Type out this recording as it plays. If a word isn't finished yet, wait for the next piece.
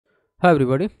Hi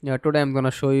everybody. Today I'm gonna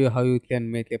show you how you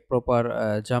can make a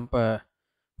proper jump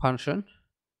function.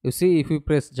 You see, if you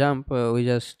press jump, we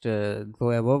just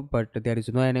go above, but there is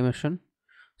no animation.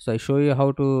 So I show you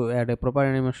how to add a proper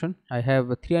animation. I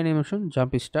have three animation: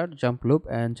 jump start, jump loop,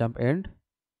 and jump end,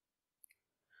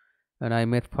 and I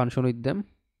made function with them.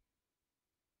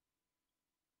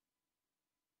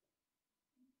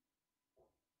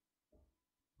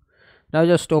 Now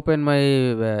just open my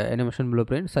animation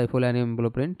blueprint, Cypher anim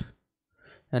blueprint,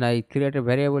 and I create a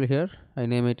variable here. I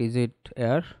name it is it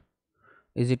air,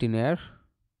 is it in air.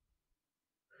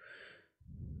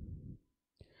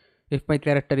 If my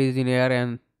character is in air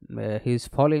and he is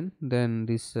falling, then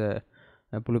this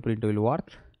blueprint will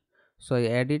work. So I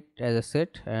add it as a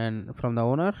set, and from the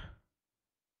owner,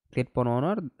 get upon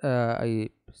owner,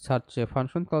 I search a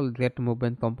function called get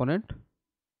movement component,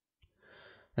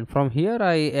 and from here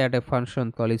I add a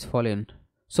function called is falling.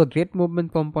 So get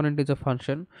movement component is a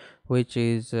function which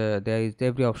is there is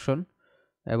every option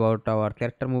about our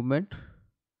character movement.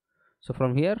 So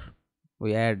from here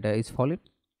we add is falling.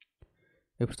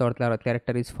 If our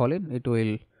character is falling, it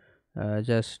will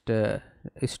just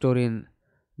store in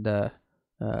the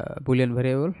boolean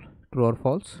variable true or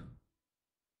false.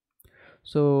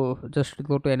 So just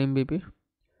go to nmbp.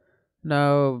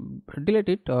 Now delete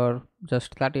it or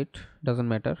just cut it, doesn't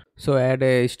matter. So add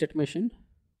a state machine,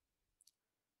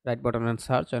 right button and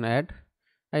search and add.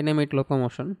 I name it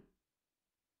locomotion,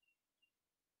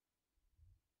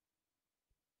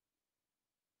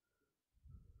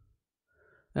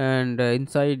 and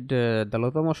inside the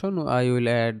locomotion I will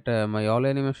add my all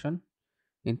animation,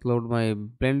 include my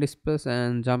blend space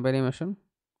and jump animation.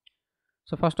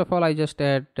 So first of all I just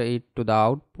add it to the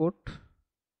output,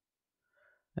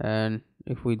 and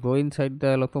if we go inside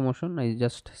the locomotion I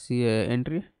just see a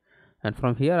entry, and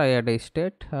from here I add a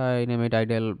state. I name it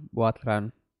idle what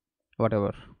run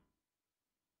whatever.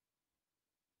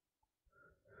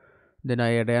 Then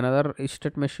I add another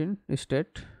state machine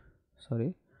state,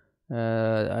 sorry,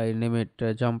 I name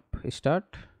it jump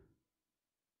start.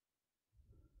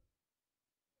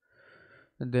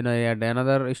 Then I add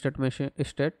another state machine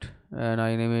state, and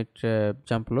I name it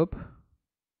jump loop.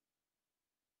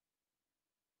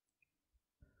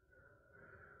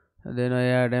 Then I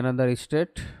add another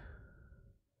state,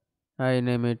 I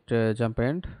name it jump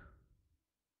end,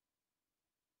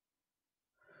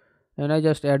 and I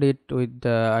just add it with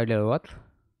the idle what.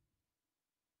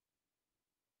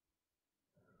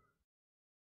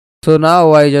 So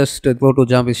now I just go to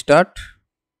jump start,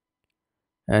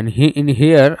 and in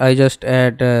here I just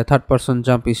add third person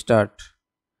jump start.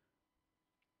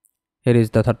 Here is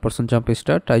the third person jump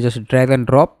start. I just drag and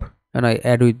drop, and I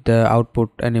add with the output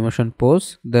animation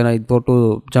pose. Then I go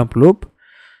to jump loop,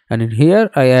 and in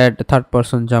here I add third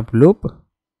person jump loop.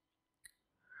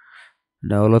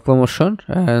 Now locomotion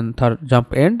and third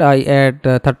jump end, I add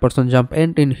third person jump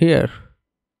end in here.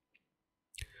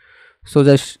 So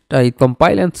just I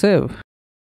compile and save,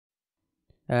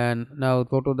 and now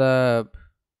go to the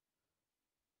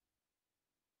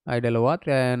idle what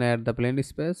and add the blend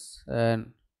space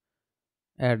and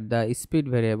add the speed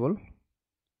variable.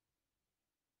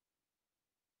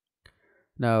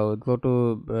 Now go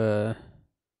to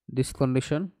this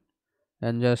condition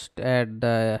and just add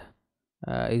the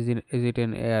is it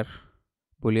in air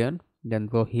boolean. Then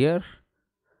go here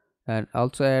and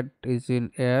also add is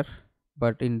in air,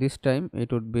 but in this time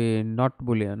it would be not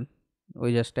boolean.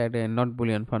 We just add a not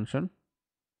boolean function.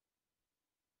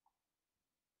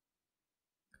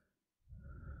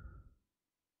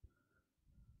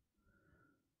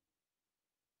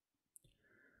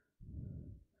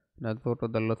 Now go to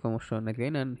the locomotion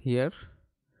again, and here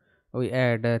we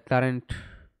add current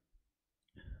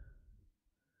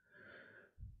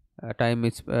time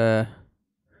is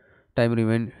time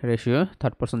remain ratio,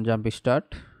 third person jump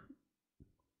start,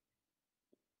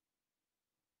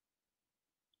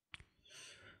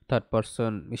 third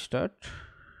person start,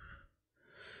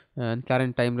 and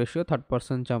current time ratio, third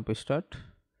person jump start.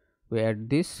 We add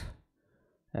this,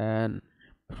 and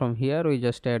from here we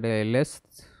just add a less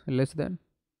than,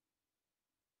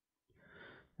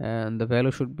 and the value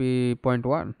should be zero point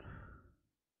 0.1.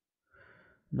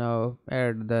 Now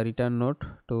add the return node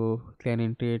to clean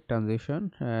integrate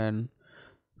transition, and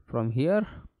from here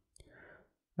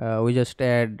we just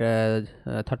add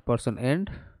third person end,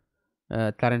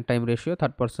 current time ratio,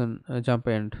 third person jump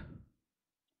end.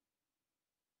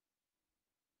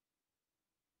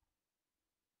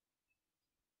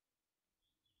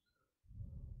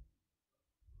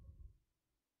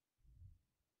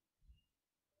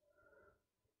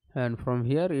 And from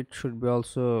here it should be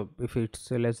also, if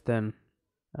it's less than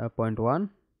 0.1,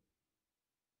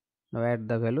 now add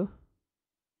the value.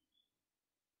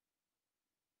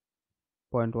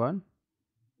 point 1,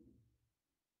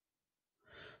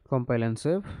 compile and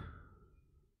save.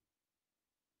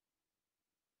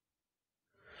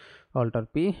 Alt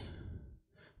P.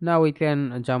 Now we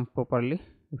can jump properly.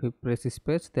 If you press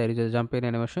space, there is a jump in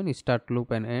animation, start,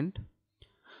 loop and end.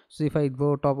 So if I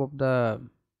go top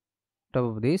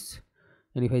of this,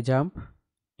 and if I jump,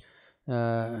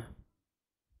 uh,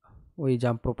 we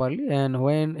jump properly, and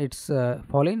when it's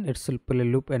falling, it's a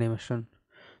loop animation.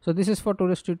 So this is for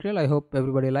today's tutorial. I hope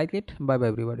everybody like it. Bye bye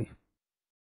everybody.